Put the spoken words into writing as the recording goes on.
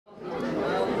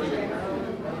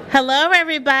Hello,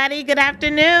 everybody. Good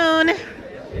afternoon.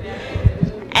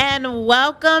 And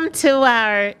welcome to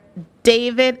our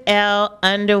David L.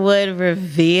 Underwood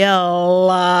reveal.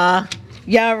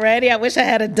 Y'all ready? I wish I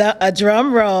had a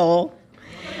drum roll.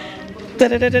 Okay,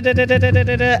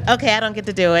 I don't get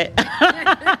to do it.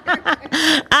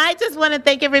 I just want to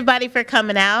thank everybody for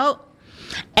coming out.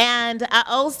 And I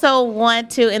also want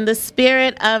to, in the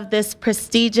spirit of this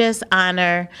prestigious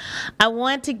honor, I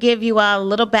want to give you all a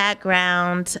little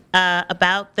background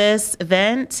about this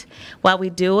event, why we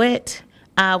do it,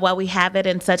 why we have it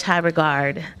in such high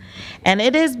regard. And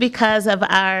it is because of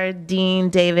our Dean,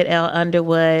 David L.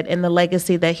 Underwood, and the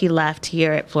legacy that he left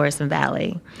here at Florissant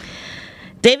Valley.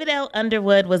 David L.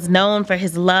 Underwood was known for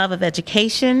his love of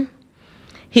education.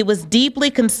 He was deeply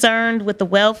concerned with the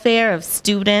welfare of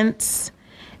students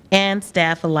and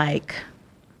staff alike.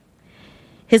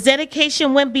 His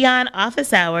dedication went beyond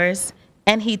office hours,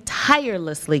 and he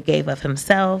tirelessly gave of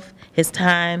himself, his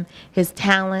time, his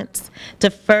talents to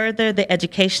further the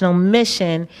educational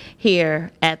mission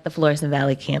here at the Florissant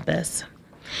Valley campus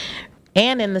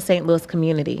and in the St. Louis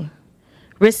community.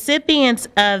 Recipients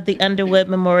of the Underwood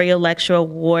Memorial Lecturer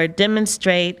Award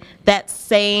demonstrate that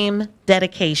same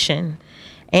dedication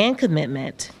and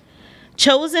commitment.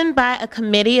 Chosen by a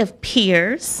committee of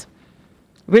peers,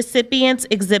 recipients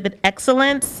exhibit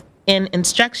excellence in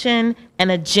instruction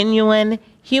and a genuine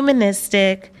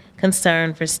humanistic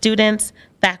concern for students,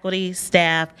 faculty,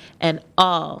 staff, and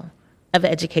all of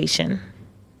education.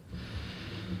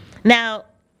 Now,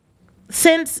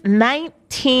 since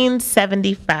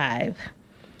 1975,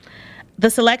 the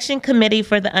selection committee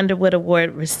for the Underwood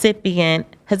Award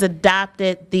recipient has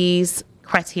adopted these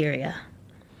criteria.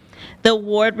 The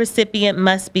award recipient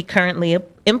must be currently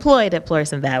employed at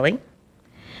Florissant Valley.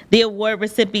 The award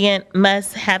recipient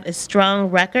must have a strong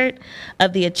record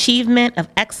of the achievement of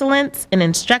excellence in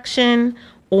instruction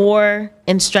or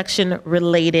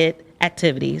instruction-related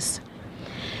activities.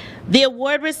 The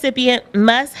award recipient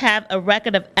must have a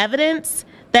record of evidence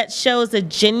that shows a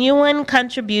genuine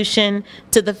contribution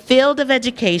to the field of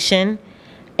education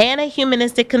and a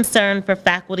humanistic concern for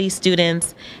faculty,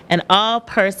 students, and all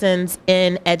persons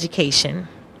in education.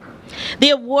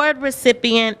 The award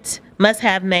recipient must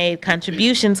have made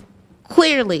contributions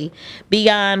clearly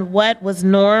beyond what was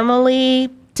normally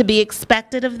to be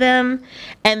expected of them,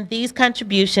 and these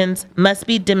contributions must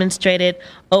be demonstrated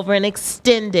over an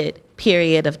extended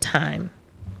period of time.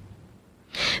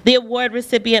 The award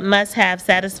recipient must have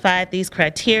satisfied these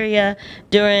criteria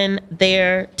during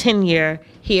their tenure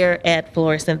here at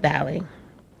Florissant Valley.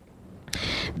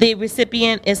 The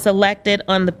recipient is selected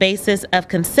on the basis of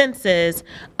consensus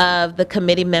of the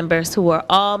committee members who are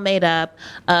all made up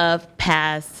of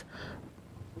past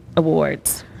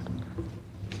awards.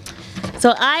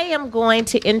 So I am going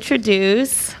to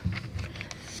introduce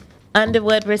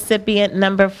Underwood recipient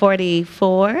number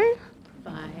 44.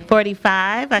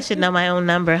 45, I should know my own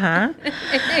number, huh?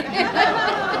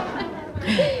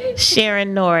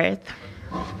 Sharon North.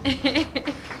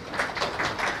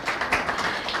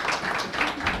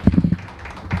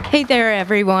 Hey there,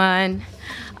 everyone.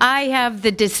 I have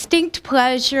the distinct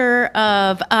pleasure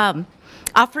of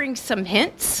offering some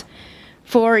hints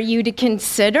for you to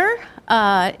consider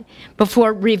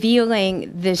before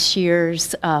revealing this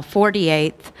year's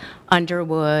 48th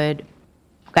Underwood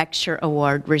Lecture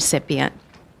Award recipient.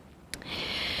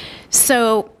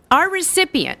 So our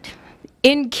recipient,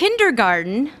 in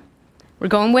kindergarten, we're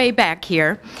going way back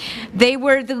here, they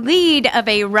were the lead of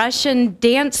a Russian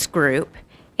dance group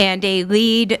and a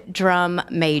lead drum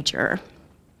major.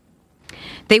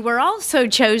 They were also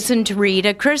chosen to read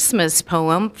a Christmas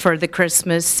poem for the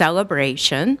Christmas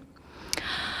celebration.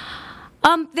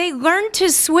 They learned to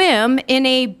swim in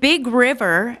a big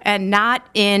river and not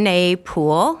in a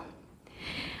pool.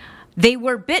 They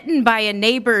were bitten by a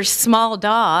neighbor's small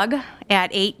dog at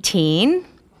 18.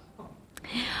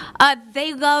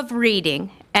 They love reading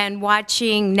and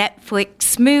watching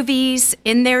Netflix movies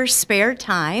in their spare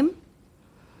time.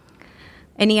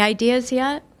 Any ideas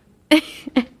yet?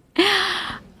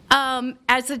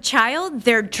 As a child,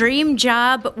 their dream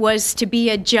job was to be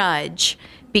a judge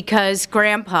because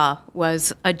Grandpa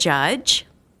was a judge.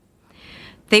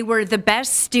 They were the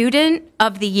best student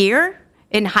of the year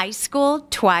in high school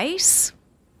twice.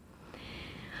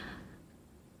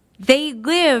 They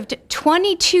lived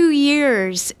 22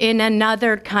 years in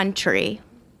another country.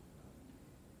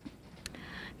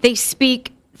 They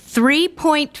speak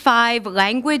 3.5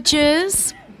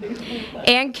 languages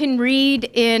and can read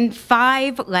in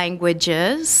 5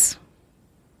 languages.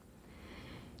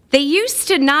 They used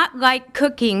to not like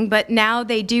cooking, but now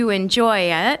they do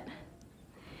enjoy it.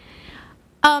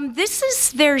 This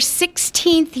is their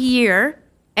 16th year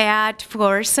at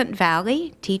Florissant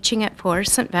Valley, teaching at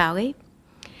Florissant Valley.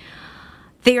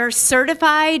 They are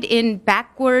certified in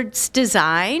backwards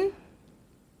design.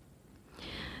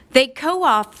 They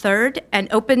co-authored an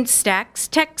OpenStax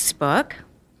textbook.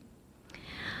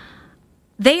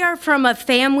 They are from a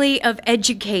family of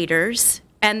educators,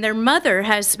 and their mother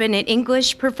has been an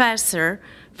English professor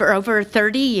for over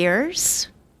 30 years.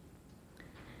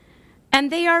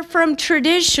 And they are from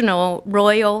traditional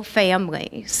royal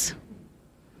families.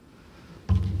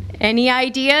 Any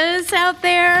ideas out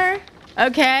there?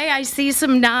 Okay, I see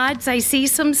some nods, I see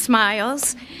some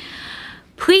smiles.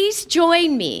 Please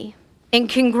join me in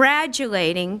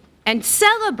congratulating and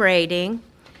celebrating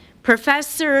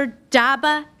Professor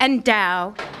Daba and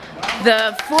Dow,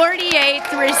 the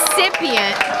 48th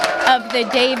recipient of the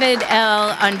David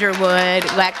L. Underwood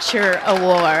Lecture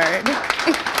Award.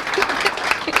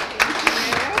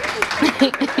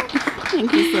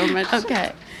 Thank you so much.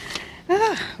 Okay.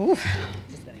 Let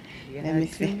me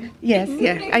see. Yes,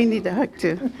 yeah, I need a hug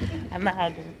too. I'm not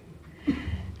hugging.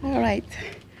 All right.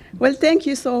 Well, thank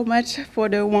you so much for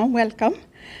the warm welcome.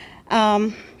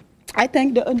 I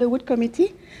thank the Underwood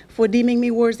Committee for deeming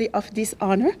me worthy of this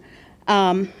honor.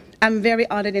 I'm very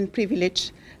honored and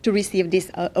privileged to receive this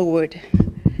award.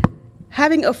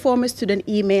 Having a former student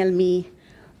email me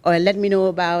or let me know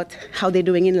about how they're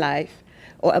doing in life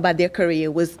or about their career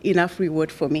was enough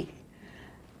reward for me.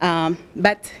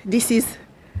 But this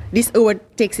award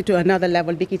takes it to another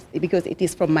level because it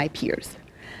is from my peers.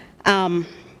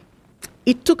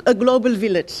 It took a global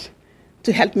village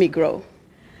to help me grow.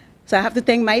 So I have to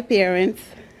thank my parents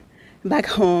back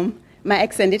home, my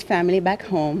extended family back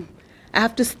home. I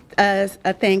have to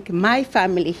thank my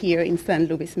family here in St.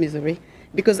 Louis, Missouri,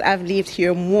 because I've lived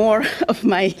here more of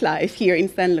my life here in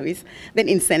St. Louis than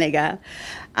in Senegal.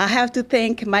 I have to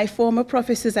thank my former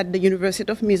professors at the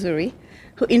University of Missouri,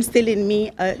 who instilled in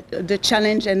me the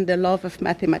challenge and the love of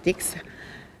mathematics.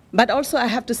 But also I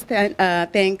have to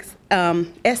thank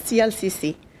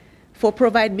STLCC for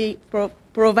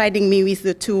providing me with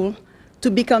the tool to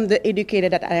become the educator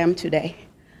that I am today.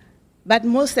 But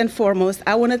most and foremost,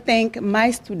 I want to thank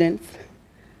my students,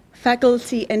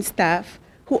 faculty, and staff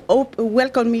who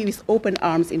welcomed me with open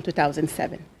arms in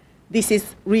 2007. This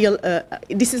is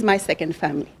my second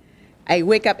family. I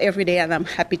wake up every day and I'm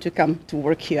happy to come to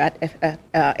work here at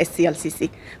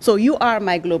STLCC. So you are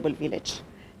my global village.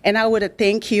 And I want to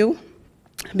thank you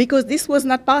because this was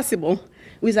not possible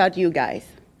without you guys.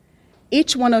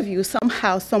 Each one of you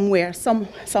somehow, somewhere,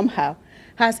 somehow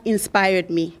has inspired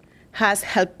me, has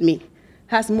helped me,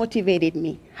 has motivated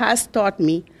me, has taught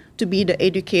me to be the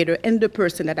educator and the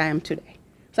person that I am today.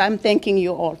 So I'm thanking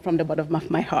you all from the bottom of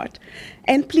my heart.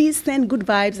 And please send good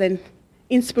vibes and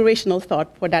inspirational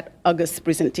thought for that August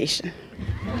presentation.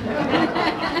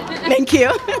 Thank you.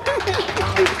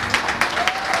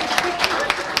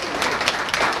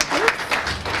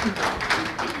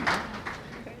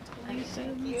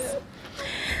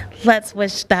 Let's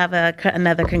wish Dava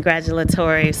another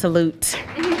congratulatory salute.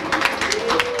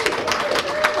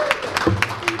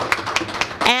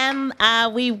 And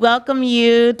we welcome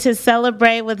you to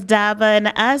celebrate with Dava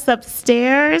and us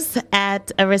upstairs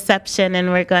at a reception, and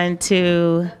we're going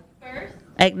to First,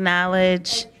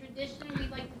 acknowledge. tradition, we'd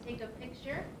like to take a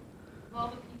picture of all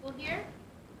the people here,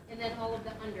 and then all of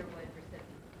the Underwood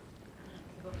recipients.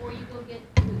 So before you go get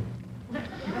food.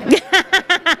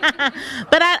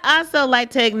 But I'd also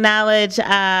like to acknowledge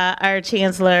our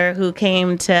chancellor who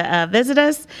came to visit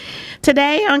us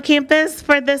today on campus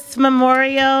for this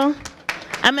memorial.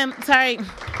 Sorry,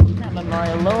 not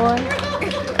memorial, Lord.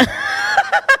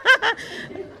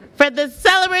 For the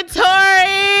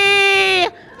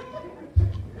celebratory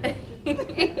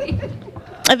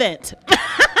event.